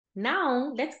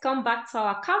Now, let's come back to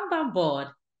our Kanban board.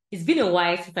 It's been a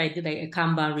while since I did like a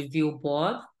Kanban review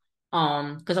board.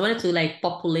 Because I wanted to like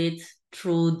populate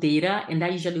through data, and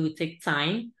that usually will take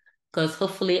time. Because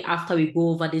hopefully after we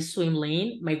go over the swim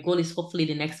lane, my goal is hopefully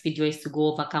the next video is to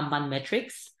go over Kanban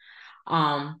metrics.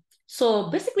 So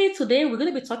basically today we're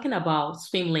going to be talking about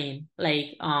swim lane, like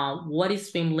what is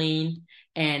swim lane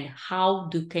and how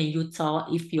can you tell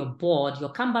if your board,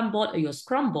 your Kanban board or your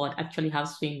Scrum board actually have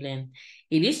swim lane.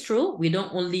 It is true, we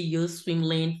don't only use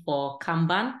swimlane for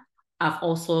Kanban. I've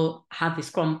also have a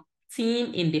Scrum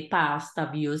team in the past that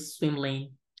have used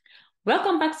swimlane.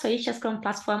 Welcome back to Aisha Scrum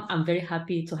platform. I'm very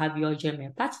happy to have you all join my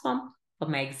platform. For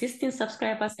my existing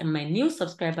subscribers and my new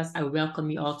subscribers, I welcome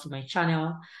you all to my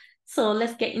channel. So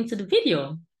let's get into the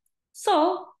video.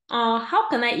 So how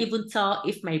can I even tell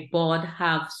if my board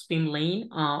have swim lane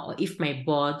or if my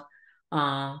board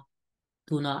uh,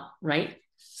 do not, right?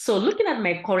 So looking at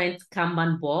my current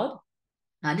Kanban board,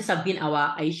 this has been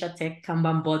our Aisha Tech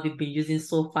Kanban board we've been using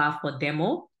so far for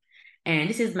demo. And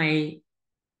this is my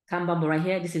Kanban board right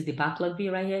here. This is the backlog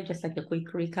view right here, just like a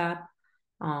quick recap.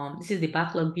 This is the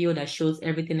backlog view that shows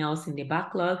everything else in the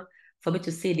backlog. For me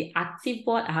to see the active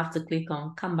board, I have to click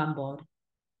on Kanban board.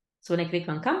 So when I click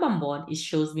on Kanban board, it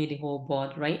shows me the whole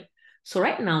board, right? So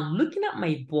right now, looking at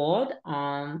my board,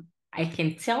 I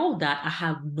can tell that I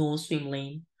have no swim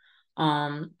lane.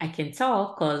 I can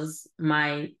tell because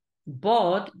my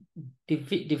board, the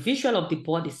visual of the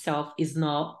board itself is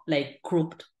not like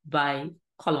grouped by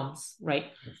columns, right?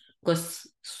 Because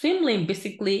swim lane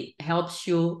basically helps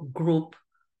you group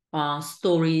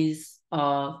stories,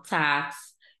 tags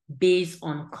based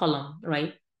on column,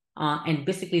 right? And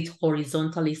basically it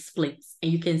horizontally splits.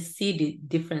 And you can see the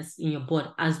difference in your board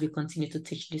as we continue to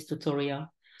teach this tutorial.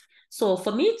 So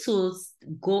for me to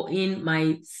go in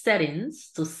my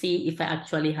settings to see if I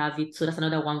actually have it, so that's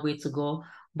another one way to go.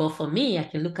 But for me, I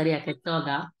can look at it, I can tell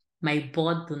that my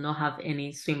board do not have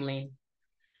any swim lane.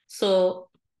 So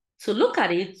to look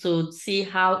at it to see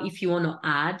how if you want to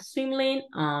add swim lane,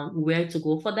 where to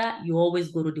go for that, you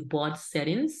always go to the board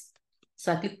settings.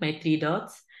 So I click my three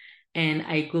dots and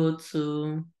I go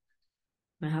to,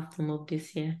 I have to move this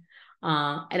here.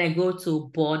 And I go to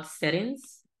board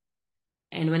settings.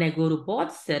 And when I go to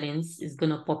board settings, it's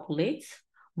going to populate.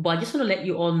 But I just want to let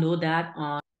you all know that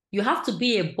you have to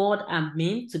be a board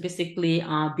admin to basically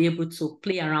be able to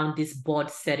play around these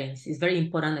board settings. It's very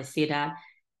important I say that.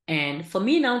 And for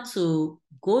me now to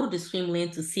go to the swim lane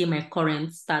to see my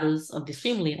current status of the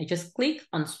swim lane, I just click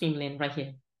on swim lane right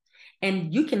here.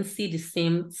 And you can see the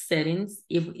same settings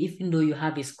even though you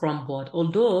have a Scrum board.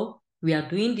 Although we are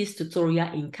doing this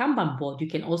tutorial in Kanban board, you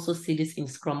can also see this in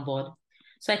Scrum board.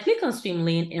 So I click on swim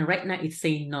lane and right now it's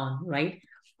saying none, right?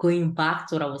 Going back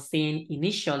to what I was saying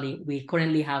initially, we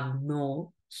currently have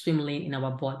no swim lane in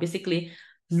our board. Basically,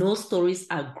 no stories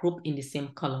are grouped in the same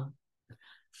column.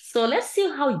 So let's see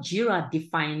how JIRA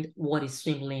defined what is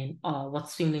swim lane or what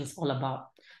swim lane is all about.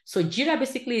 So JIRA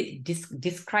basically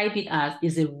describe it as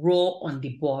is a row on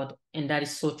the board, and that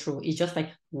is so true. It's just like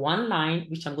one line,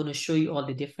 which I'm going to show you all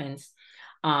the difference.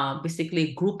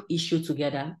 Basically group issue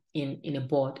together in a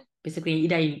board. Basically,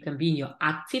 either you can be in your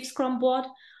active Scrum board,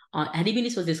 and even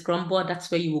this was a Scrum board, that's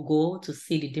where you will go to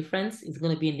see the difference. It's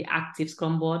going to be in the active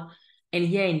Scrum board, and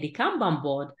here in the Kanban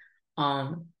board,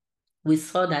 we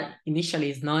saw that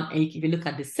initially is none, and if you look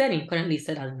at the setting, currently it's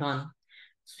set as none.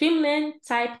 Swim lane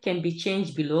type can be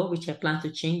changed below, which I plan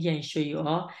to change here and show you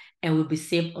all, and will be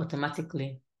saved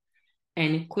automatically.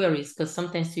 And queries, because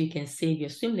sometimes you can save your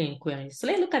swim lane queries. So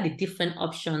let's look at the different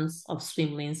options of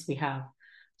swim lanes we have.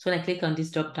 So when I click on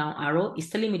this drop down arrow, it's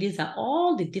telling me these are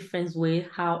all the different ways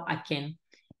how I can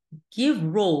give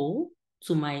role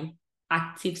to my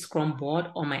active Scrum board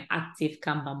or my active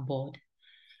Kanban board.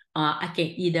 I can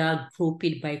either group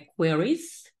it by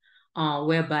queries,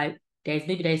 whereby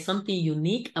there's something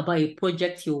unique about a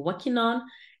project you're working on,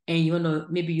 and you know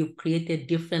maybe you've created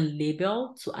different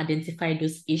label to identify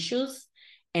those issues,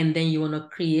 and then you want to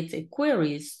create a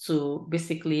queries to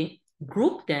basically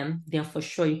group them. Then for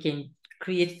sure you can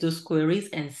create those queries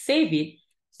and save it,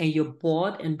 and your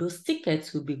board and those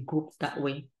tickets will be grouped that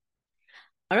way.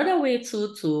 Another way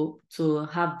to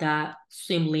have that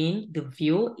swim lane, the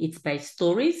view, it's by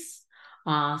stories.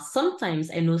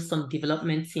 Sometimes I know some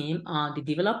development team, the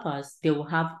developers, they will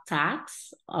have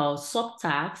tags or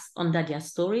sub-tags under their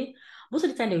story. Most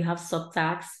of the time they will have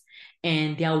sub-tags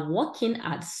and they are working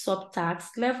at sub-tags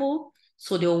level.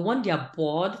 So they will want their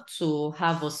board to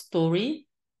have a story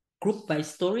grouped by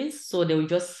stories. So they will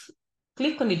just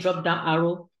click on the drop-down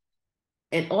arrow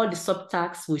and all the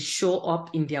subtasks will show up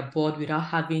in their board without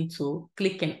having to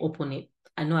click and open it.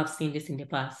 I know I've seen this in the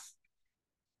past.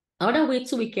 Another way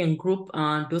too, we can group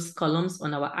those columns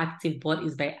on our active board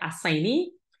is by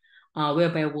assignee,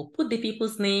 whereby we'll put the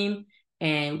people's name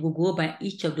and we'll go by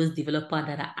each of those developers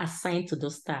that are assigned to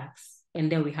those tasks.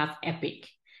 And then we have Epic.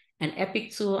 And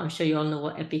Epic too, I'm sure you all know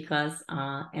what Epic is,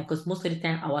 and because most of the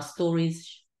time our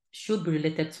stories should be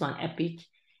related to an Epic.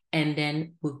 And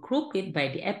then we group it by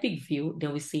the Epic view,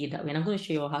 then we see that when I'm going to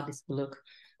show you how this will look,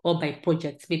 or by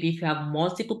projects. Maybe if you have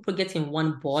multiple projects in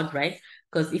one board, right?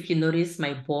 Because if you notice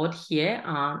my board here,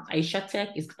 Aisha Tech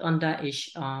is under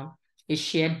a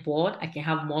shared board. I can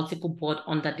have multiple boards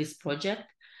under this project.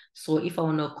 So if I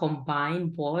want to combine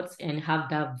boards and have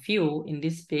that view in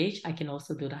this page, I can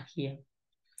also do that here.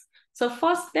 So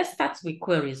first, let's start with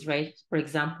queries, right? For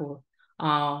example,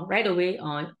 right away,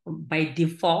 by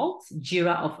default,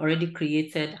 JIRA have already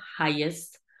created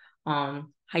highest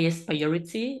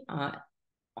priority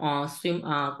swim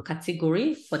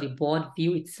category for the board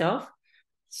view itself.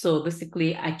 So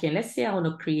basically, let's say I want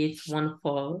to create one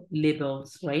for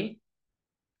labels, right?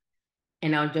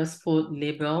 And I'll just put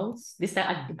labels. This,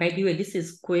 by the way, this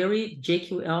is query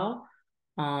JQL.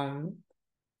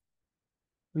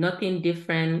 Nothing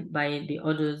different by the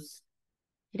others.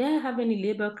 Did I have any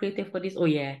label created for this? Oh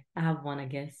yeah, I have one, I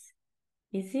guess.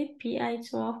 Is it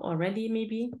PI12 already,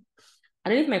 maybe? I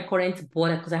don't know if my current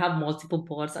board, because I have multiple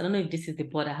boards. I don't know if this is the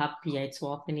board I have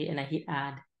PI12 in it, and I hit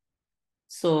add.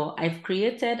 So I've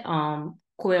created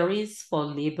queries for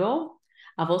label.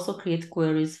 I've also created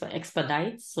queries for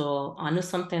expedite. So I know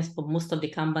sometimes for most of the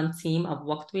Kanban team I've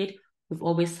worked with, we've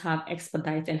always have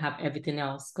expedite and have everything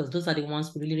else, because those are the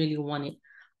ones who really, really want it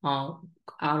out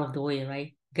of the way,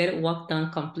 right? Get it work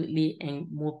done completely and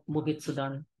move it to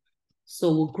done.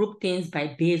 So we'll group things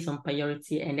by based on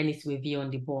priority, and then it's review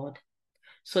on the board.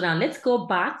 So now let's go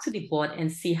back to the board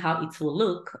and see how it will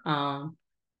look.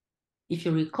 If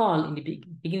you recall, in the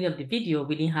beginning of the video,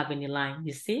 we didn't have any line,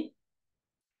 you see?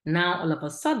 Now, all of a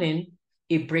sudden,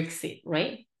 it breaks it,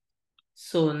 right?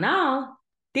 So now,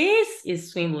 this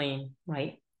is swim lane,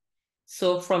 right?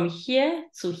 So from here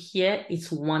to here,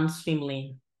 it's one swim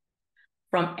lane.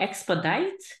 From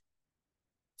expedite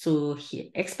to here.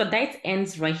 Expedite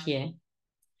ends right here.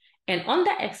 And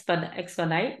under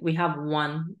expedite, we have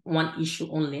one issue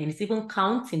only, and it's even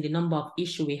counting the number of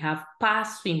issues we have per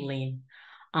swim lane.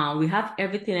 We have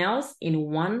everything else in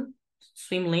one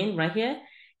swim lane right here.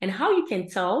 And how you can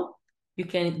tell, you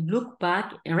can look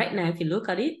back, and right now, if you look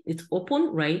at it, it's open,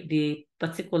 right? The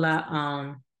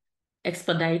particular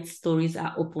expedite stories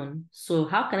are open. So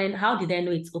how did I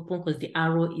know it's open? Because the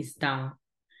arrow is down.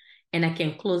 And I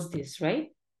can close this, right?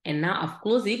 And now I've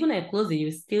closed it. Even I close it,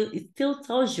 it still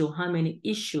tells you how many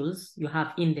issues you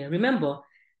have in there. Remember,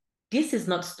 this is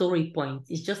not story point.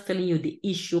 It's just telling you the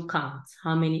issue count,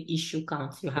 how many issue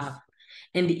counts you have.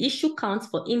 And the issue count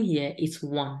for in here is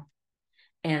 1.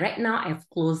 And right now I've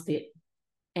closed it.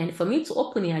 And for me to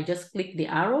open it, I just click the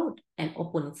arrow and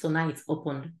open it. So now it's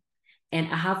opened. And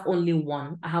I have only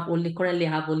one. Currently I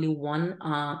have only one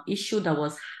issue that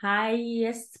was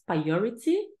highest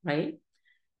priority, right?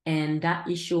 And that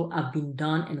issue have been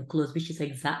done and closed, which is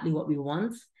exactly what we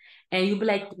want. And you'll be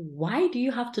like, why do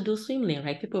you have to do Swimlane,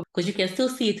 right? People, because you can still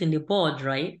see it in the board,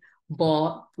 right?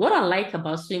 But what I like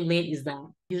about Swimlane is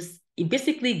that it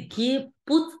basically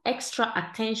put extra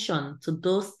attention to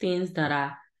those things that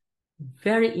are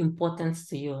very important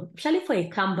to you, especially for a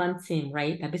Kanban team,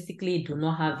 right? That basically do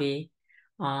not have a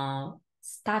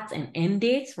start and end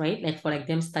date, right? Like for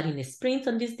them starting a sprint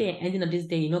on this day and ending on this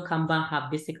day,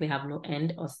 Kanban basically have no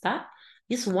end or start.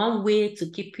 It's one way to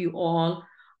keep you all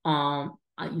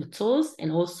at your toes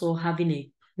and also having a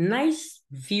nice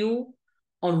view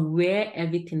on where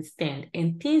everything stands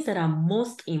and things that are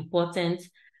most important,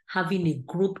 having a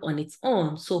group on its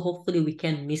own. So hopefully we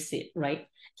can miss it, right?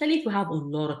 Especially if you have a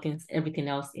lot of things, everything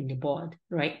else in the board,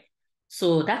 right?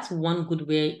 So that's one good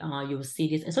way you will see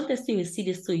this. And sometimes you will see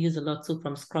this too used a lot too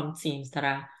from Scrum teams that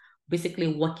are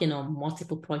basically working on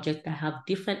multiple projects that have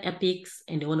different epics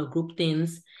and they want to group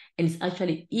things. And it's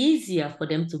actually easier for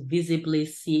them to visibly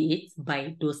see it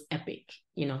by those epic,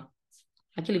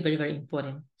 actually very, very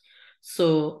important.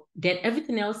 So then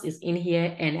everything else is in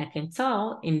here, and I can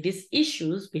tell in these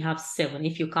issues, we have 7.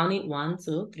 If you count it, 1,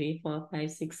 2, 3, 4,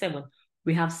 5, 6, 7,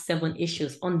 we have 7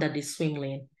 issues under the swim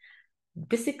lane.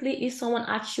 Basically, if someone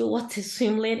asks you what is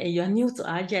swim lane and you're new to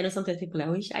Agile, I know sometimes people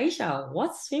are like, Aisha,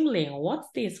 what's swim lane? What's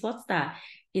this? What's that?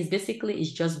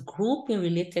 It's just grouping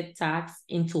related tasks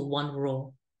into one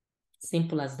row.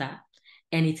 Simple as that.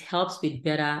 And it helps with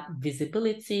better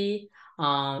visibility,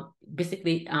 also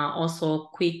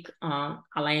quick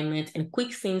alignment and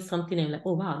quick seeing something and like,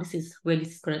 oh wow, this is where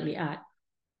this is currently at.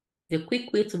 The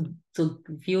quick way to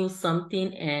view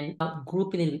something and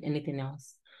grouping it with anything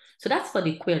else. So that's for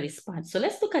the queries part. So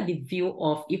let's look at the view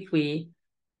of if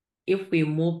we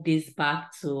move this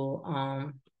back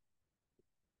to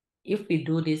if we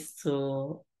do this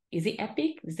to, is it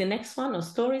epic? Is the next one or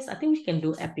stories? I think we can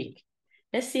do epic.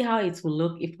 Let's see how it will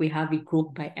look if we have it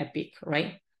grouped by epic,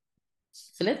 right?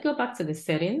 So let's go back to the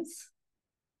settings.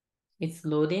 It's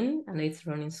loading and it's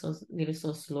running so little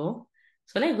so slow.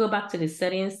 So let's go back to the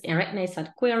settings, and right now it's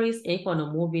at queries, and if I want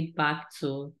to move it back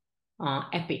to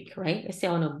epic, right? Let's say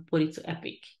I want to put it to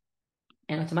epic,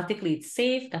 and automatically it's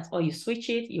saved. That's all. You switch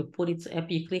it, you put it to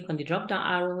epic, you click on the drop down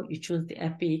arrow, you choose the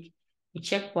epic, you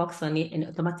check box on it, and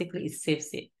automatically it saves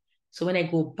it. So when I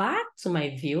go back to my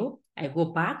view, I go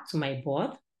back to my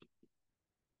board,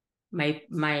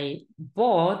 my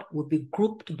board will be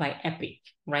grouped by epic,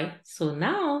 right? So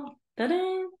now,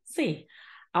 see,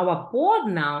 our board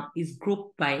now is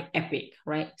grouped by epic,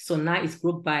 right? So now it's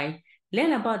grouped by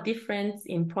learn about difference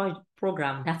in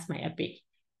program, that's my epic.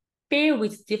 Pay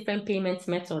with different payment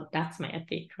method, that's my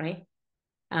epic, right?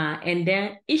 And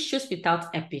then issues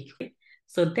without epic. Right?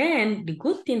 So then the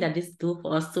good thing that this do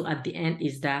for us too at the end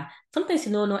is that sometimes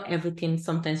you don't know everything.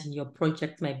 Sometimes in your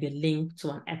project might be linked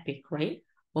to an epic, right?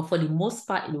 But for the most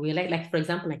part, it will like for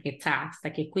example, like a task,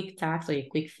 like a quick task or a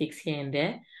quick fix here and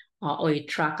there, or a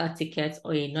tracker ticket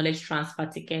or a knowledge transfer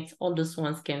ticket. All those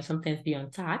ones can sometimes be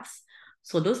on tasks.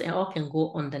 So those all can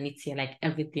go underneath here, like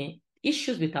everything.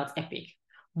 Issues without epic.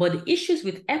 But the issues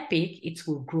with epic, it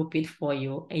will group it for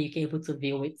you and you can able to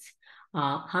view it.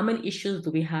 How many issues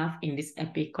do we have in this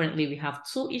epic? Currently, we have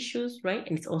 2 issues, right?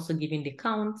 And it's also giving the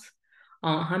count.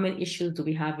 How many issues do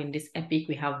we have in this epic?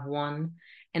 We have 1.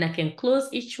 And I can close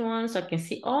each one so I can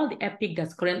see all the epic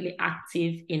that's currently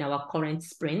active in our current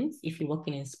sprints, if you're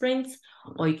working in sprints,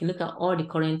 or you can look at all the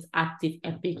current active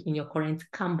epic in your current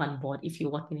Kanban board if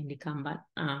you're working in the Kanban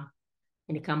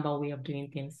way of doing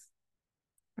things.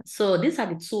 So these are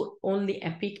the 2 only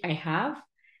epic I have,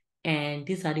 and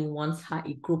these are the ones how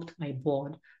it grouped my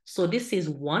board. So this is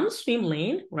one swim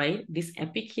lane, right? This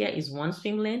epic here is one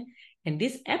swim lane, and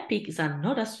this epic is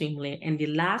another swim lane, and the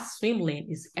last swim lane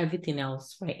is everything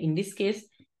else, right? In this case,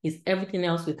 is everything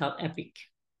else without epic.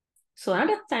 So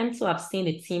another time, so I've seen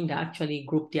a team that actually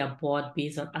grouped their board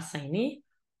based on assignee.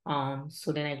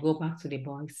 So then I go back to the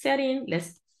board setting.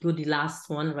 Let's do the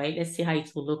last one, right? Let's see how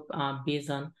it will look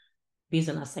based on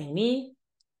assignee.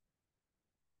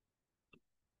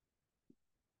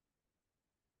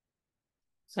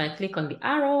 So I click on the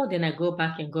arrow, then I go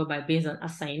back and go by based on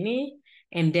assignee,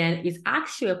 and then it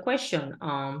asks you a question.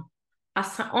 On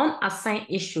assigned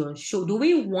issue, do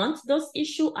we want those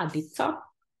issues at the top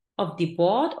of the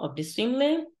board of the swim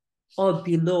lane or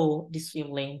below the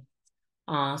swim lane?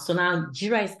 So now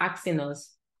JIRA is asking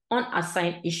us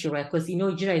unassigned issue, right? Because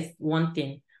JIRA is one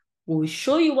thing. We'll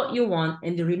show you what you want,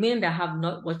 and the remainder that have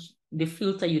not what the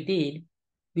filter you did,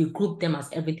 we group them as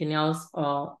everything else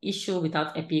or issue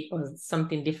without epic or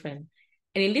something different.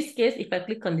 And in this case, if I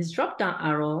click on this drop down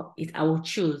arrow, I will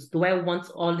choose, do I want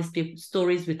all these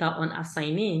stories without an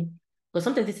assignee? Because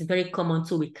sometimes this is very common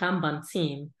too with Kanban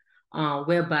team,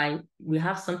 whereby we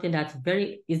have something that's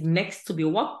is next to be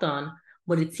worked on,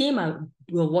 but the team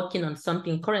we're working on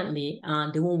something currently,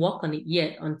 and they won't work on it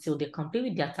yet until they complete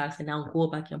with their tasks and now go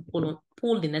back and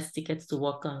pull the next tickets to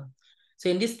work on. So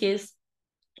in this case,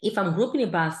 if I'm grouping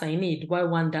it by assignee, do I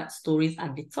want that stories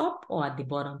at the top or at the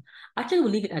bottom? Actually,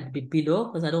 we'll leave it at the below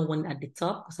because I don't want it at the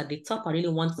top, because at the top, I really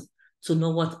want to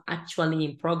know what's actually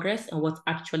in progress and what's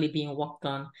actually being worked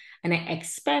on. And I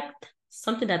expect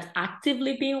something that's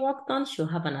actively being worked on should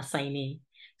have an assignee.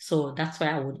 So that's why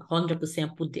I would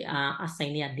 100% put the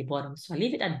assignee at the bottom. So I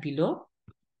leave it at below.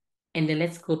 And then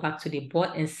let's go back to the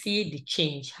board and see the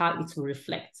change, how it will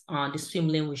reflect. The swim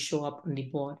lane will show up on the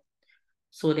board.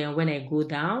 So then when I go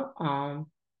down,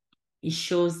 it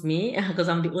shows me, because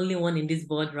I'm the only one in this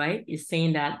board, right? It's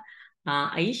saying that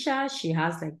Aisha, she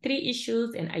has like 3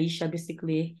 issues, and Aisha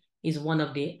basically is one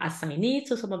of the assignees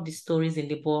to some of the stories in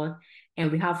the board.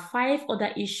 And we have 5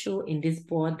 other issues in this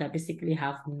board that basically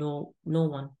have no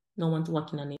one's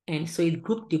working on it. And so it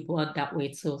grouped the board that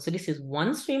way too. So this is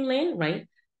one swim lane, right?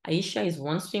 Aisha is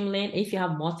one swim lane. If you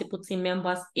have multiple team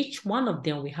members, each one of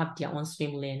them will have their own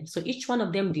swim lane. So each one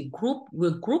of them,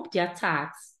 will group their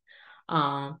tasks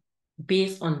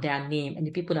based on their name and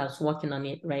the people that's working on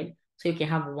it, right? So you can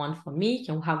have one for me, you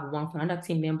can have one for another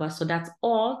team member. So that's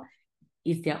all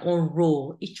is their own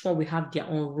role. Each one will have their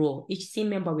own role. Each team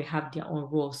member will have their own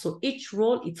role. So each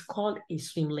role is called a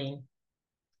swim lane.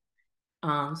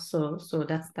 So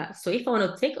that's that. So if I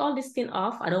want to take all this thing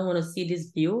off, I don't want to see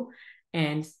this view,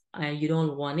 and you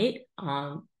don't want it.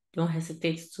 don't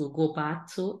hesitate to go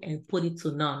back to and put it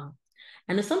to none.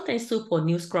 And sometimes too for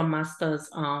new Scrum Masters,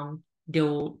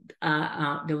 they'll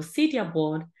see their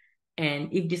board,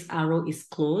 and if this arrow is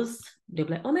closed, they'll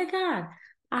be like, oh my God,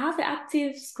 I have an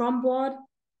active Scrum board,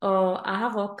 or I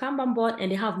have a Kanban board,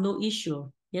 and they have no issue.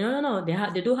 No,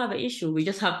 they do have an issue. We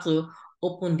just have to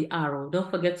open the arrow.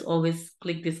 Don't forget to always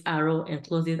click this arrow and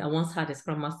close it. I once had a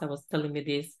Scrum Master was telling me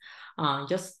this.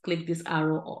 Just click this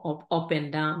arrow up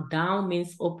and down. Down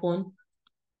means open,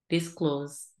 this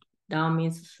close. Down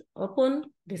means open,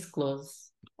 this close.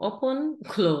 Open,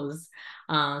 close.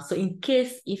 So in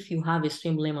case if you have a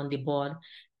swimlane on the board,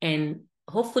 and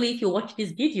hopefully if you watch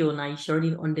this video now, you should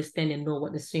already understand and know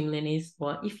what the swimlane is.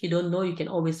 But if you don't know, you can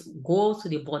always go to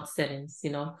the board settings.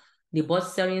 The board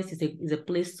settings is a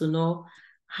place to know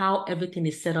how everything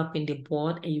is set up in the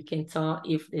board, and you can tell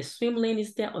if the swim lane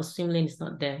is there or swim lane is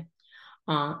not there.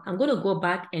 I'm going to go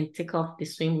back and take off the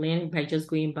swim lane by just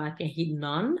going back and hit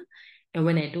none. And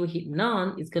when I do hit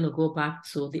none, it's going to go back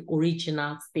to the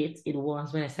original state it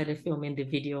was when I started filming the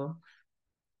video,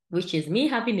 which is me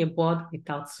having a board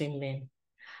without swim lane.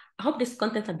 I hope this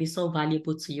content has been so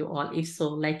valuable to you all. If so,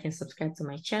 like and subscribe to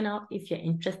my channel. If you're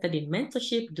interested in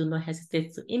mentorship, do not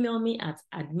hesitate to email me at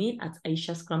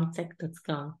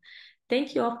admin@aishascrumtech.com.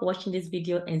 Thank you all for watching this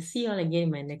video, and see you all again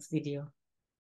in my next video.